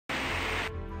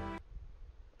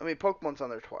mean, Pokemon's on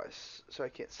there twice, so I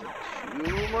can't say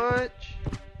too much.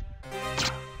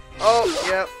 Oh,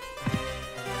 yep.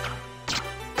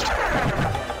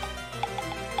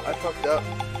 I fucked up.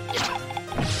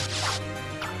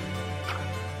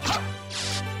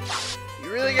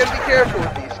 You really gotta be careful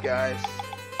with these guys.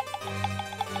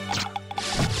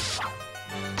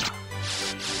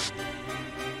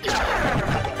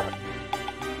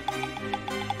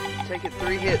 Taking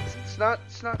 3 hits. It's not.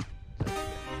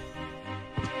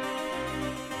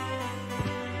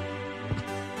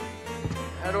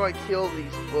 How do I kill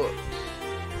these books?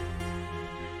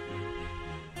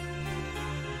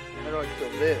 How do I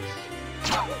kill this?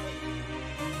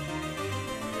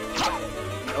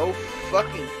 No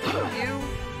fucking kill you?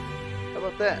 How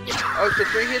about that? Oh, so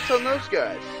 3 hits on those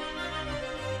guys.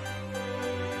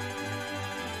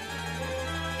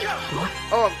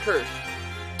 Oh, I'm cursed.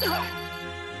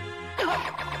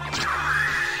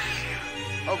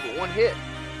 Oh, but 1 hit.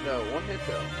 No, 1 hit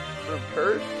though. But I'm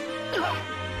cursed.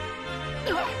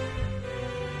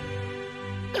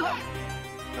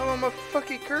 How am I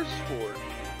fucking cursed for?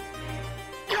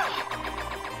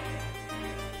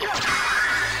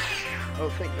 Oh,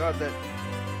 thank God that.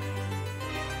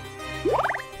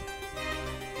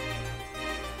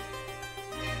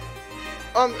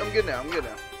 I'm good now. I'm good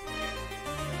now.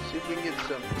 See if we can get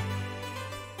some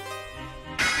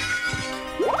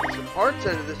hearts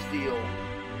out of this deal.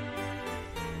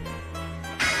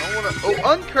 I don't want to. Oh,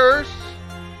 uncurse.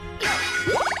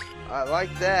 I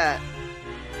like that.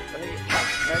 I think it's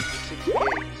max to 68,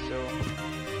 so.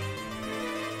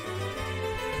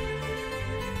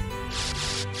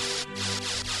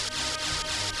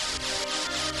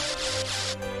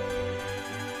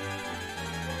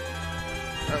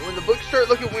 Alright, when the books start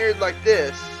looking weird like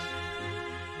this,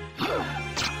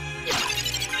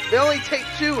 they only take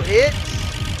 2 hits?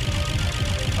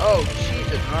 Oh,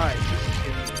 Jesus Christ. This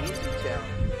is gonna be Easy Town.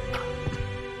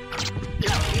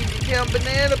 Easy Town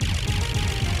banana.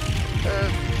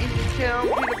 Easy Town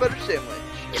peanut butter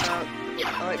sandwich.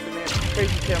 I like banana.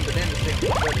 Crazy Town banana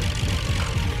sandwich better.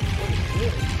 What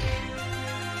is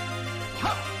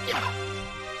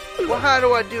this? Well, how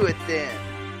do I do it then?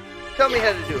 Tell me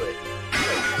how to do it.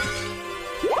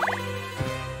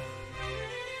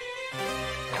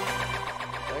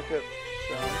 Back up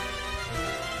some.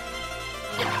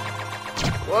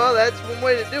 Well, that's one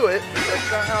way to do it, but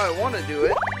that's not how I want to do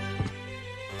it.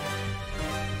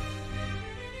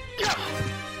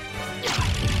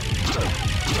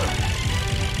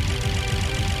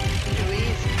 Too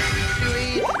easy. Too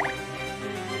easy.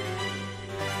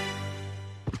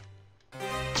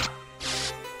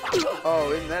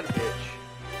 Oh, isn't that a bitch?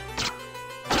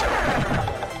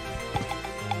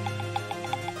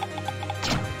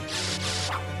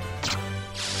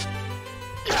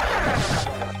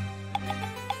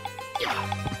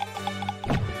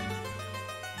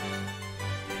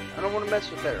 I don't want to mess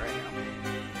with that right now.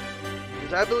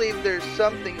 Because I believe there's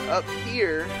something up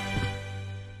here.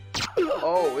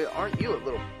 Oh, aren't you a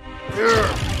little...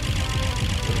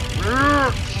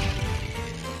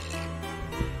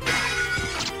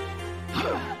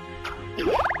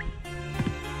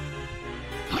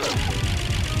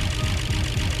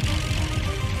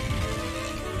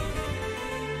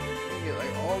 Get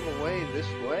like all the way this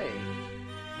way.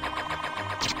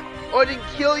 Oh, I didn't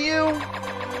kill you?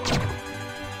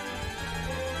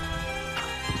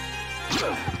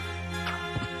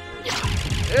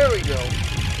 There we go.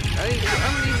 I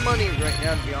don't need money right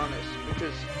now, to be honest,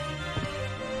 because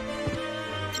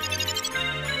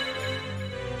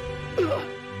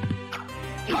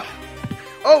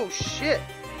oh shit!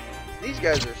 These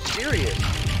guys are serious.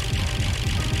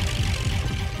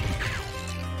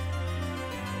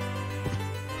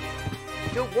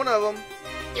 Killed one of them.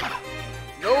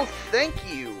 No, thank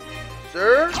you,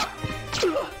 sir.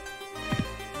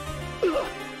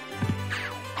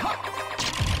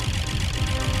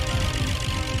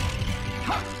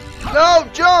 No,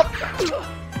 jump!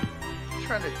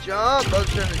 Trying to jump. I was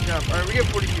trying to jump. Alright, we get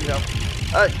 42 health.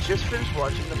 Just finished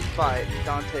watching the fight.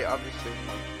 Dante obviously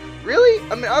won. Really?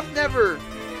 I mean, I've never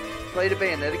played a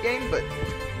Bayonetta game, but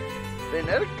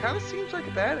Bayonetta kind of seems like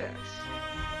a badass.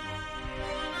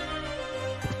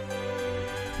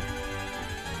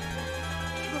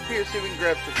 Let's go up here, see if we can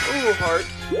grab some. Ooh,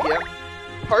 hearts. Yep.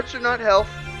 Hearts are not health.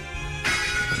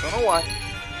 Don't know why.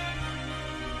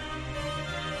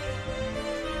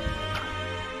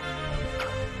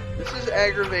 This is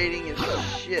aggravating as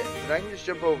shit, but I can just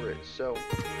jump over it, so I'm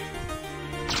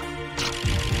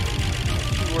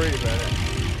not too worried about it.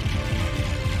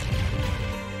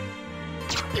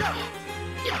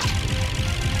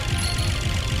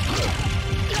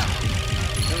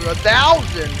 There we go,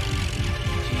 1,000!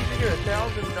 here,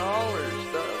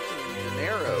 $1,000. Those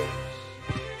arrows.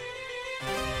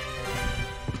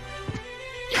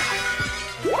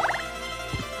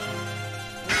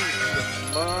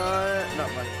 Not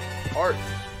money. Hearts.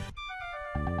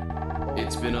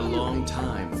 It's been a long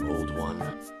time, old one.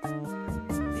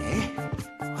 Eh?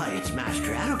 Why, it's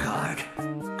Master Alucard.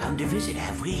 Come to visit,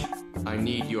 have we? I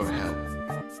need your help.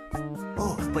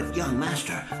 Oh, but young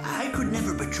master, I could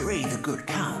never betray the good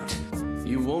count.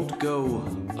 You won't go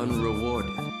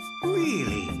unrewarded.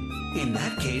 Really? In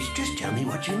that case, just tell me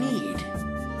what you need.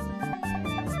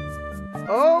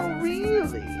 Oh,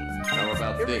 really? How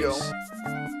about Here we go. this?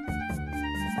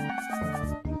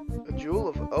 A jewel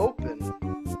of open.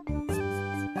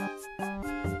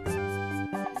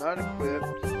 Not equipped.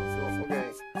 Oh,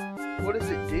 okay. What does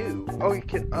it do? Oh, you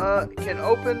can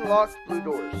open locked blue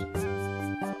doors.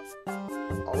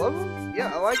 All of them?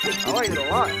 Yeah, I like it. I like it a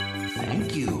lot.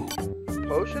 Thank you.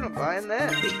 Potion, I'm buying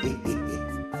that.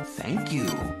 Thank you.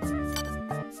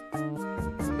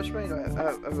 How much money do I have? I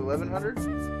have 1,100.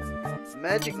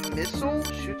 Magic missile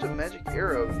shoots a magic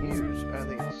arrow. Use. I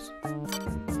think it's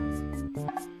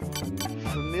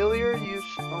familiar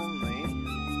use only.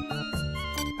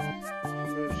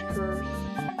 Removes curse.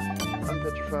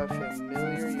 Unpetrified.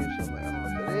 Familiar use only. I don't know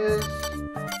what that is.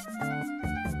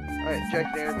 Alright, Jack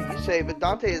and Enemy. You say, but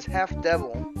Dante is half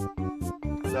devil,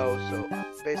 though, so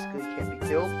basically he can't be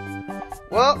killed.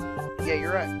 Well, yeah,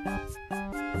 you're right.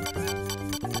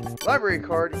 Library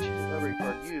card. Choose a library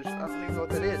card. Use. I don't even know what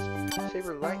that is.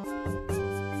 Saber light.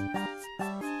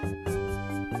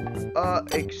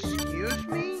 Excuse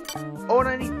me? Oh, and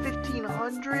I need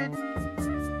 1,500?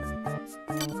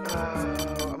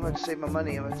 I'm gonna save my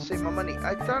money.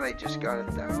 I thought I just got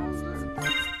 1,000.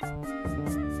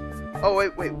 Oh,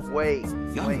 wait.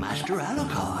 Young Master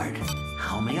Alucard,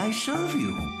 how may I serve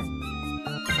you?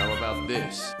 How about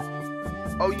this?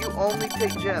 Oh, you only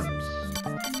take gems.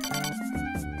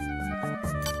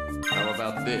 How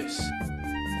about this?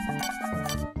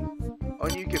 Oh,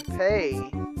 and you can pay.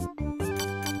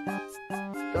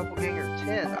 Doppelganger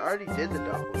 10. I already did the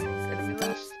doppelganger enemy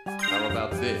list. How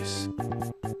about this?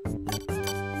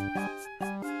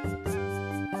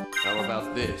 How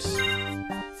about this?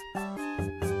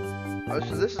 Oh,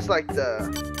 so this is like the...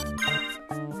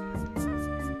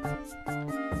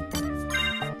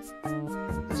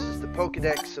 This is the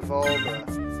Pokedex of all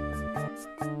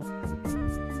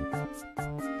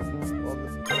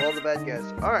the bad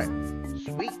guys. Alright.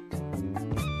 Sweet.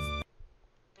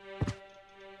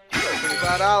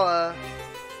 $25.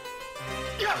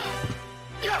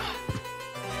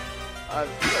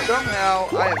 Somehow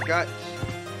I have got...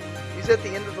 He's at the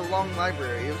end of the long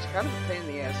library. It was kind of a pain in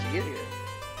the ass to get here.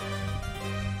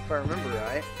 If I remember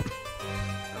right.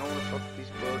 I don't want to fuck with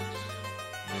these books.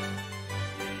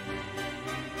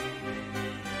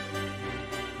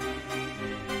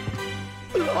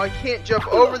 Oh, I can't jump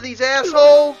over these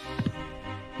assholes!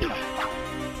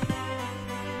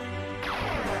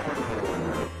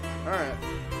 Alright.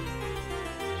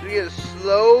 So we gotta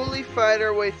slowly fight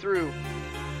our way through.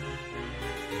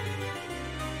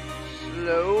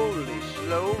 Slowly.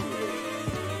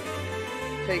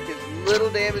 Take as little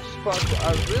damage as possible.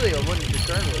 I was really a wouldn't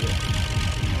concerned with it.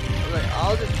 I was like,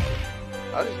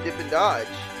 I'll just dip and dodge.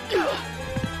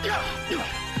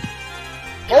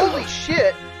 Holy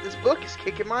shit! This book is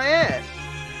kicking my ass.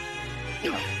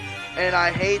 And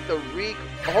I hate the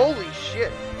holy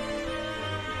shit.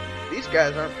 These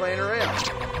guys aren't playing around.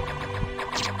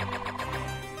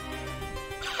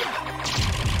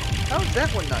 How is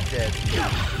that one not dead?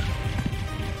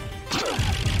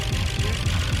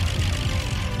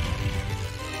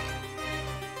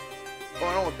 Oh,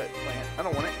 I don't want that plant. I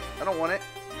don't want it.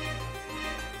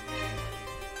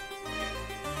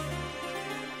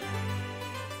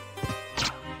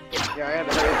 Yeah, I had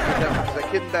to hurry up and get that one because I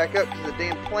couldn't back up because of the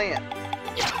damn plant.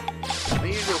 My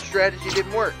usual strategy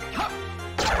didn't work.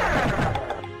 Let's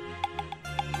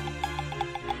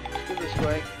go this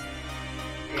way.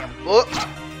 Damn book.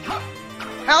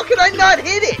 How could I not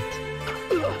hit it?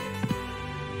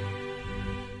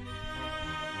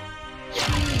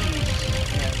 Jeez.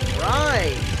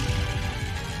 Right.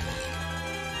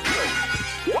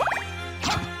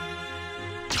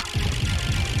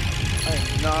 I am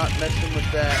not messing with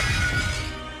that.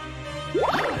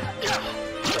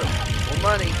 More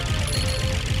money.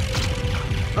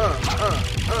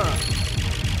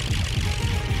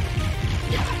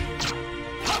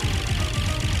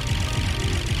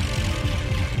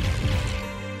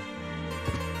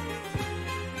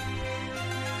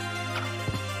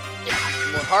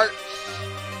 More hearts.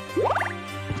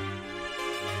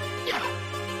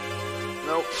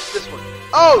 Nope, this one.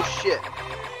 Oh shit.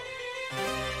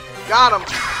 Got him.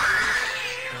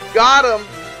 Got him.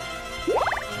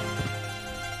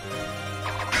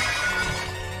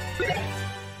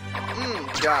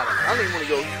 Got him. I don't even want to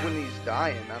go when he's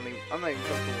dying. I'm not even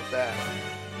comfortable with that.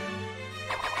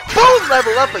 Boom!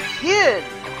 Level up again!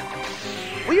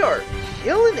 We are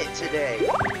killing it today.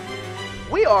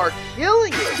 We are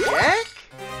killing it, Jack.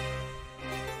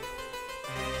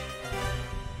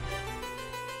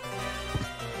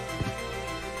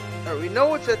 Alright, we know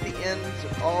what's at the ends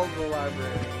of all the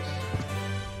libraries.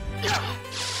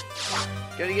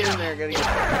 Gotta get in there, gotta get in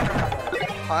there.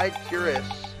 Hide Curious.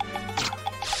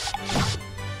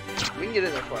 We can get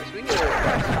in there twice. We can get in there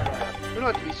twice. We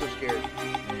don't have to be so scared.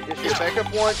 Just get back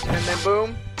up once, and then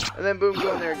boom,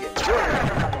 go in there again. Go in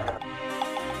there.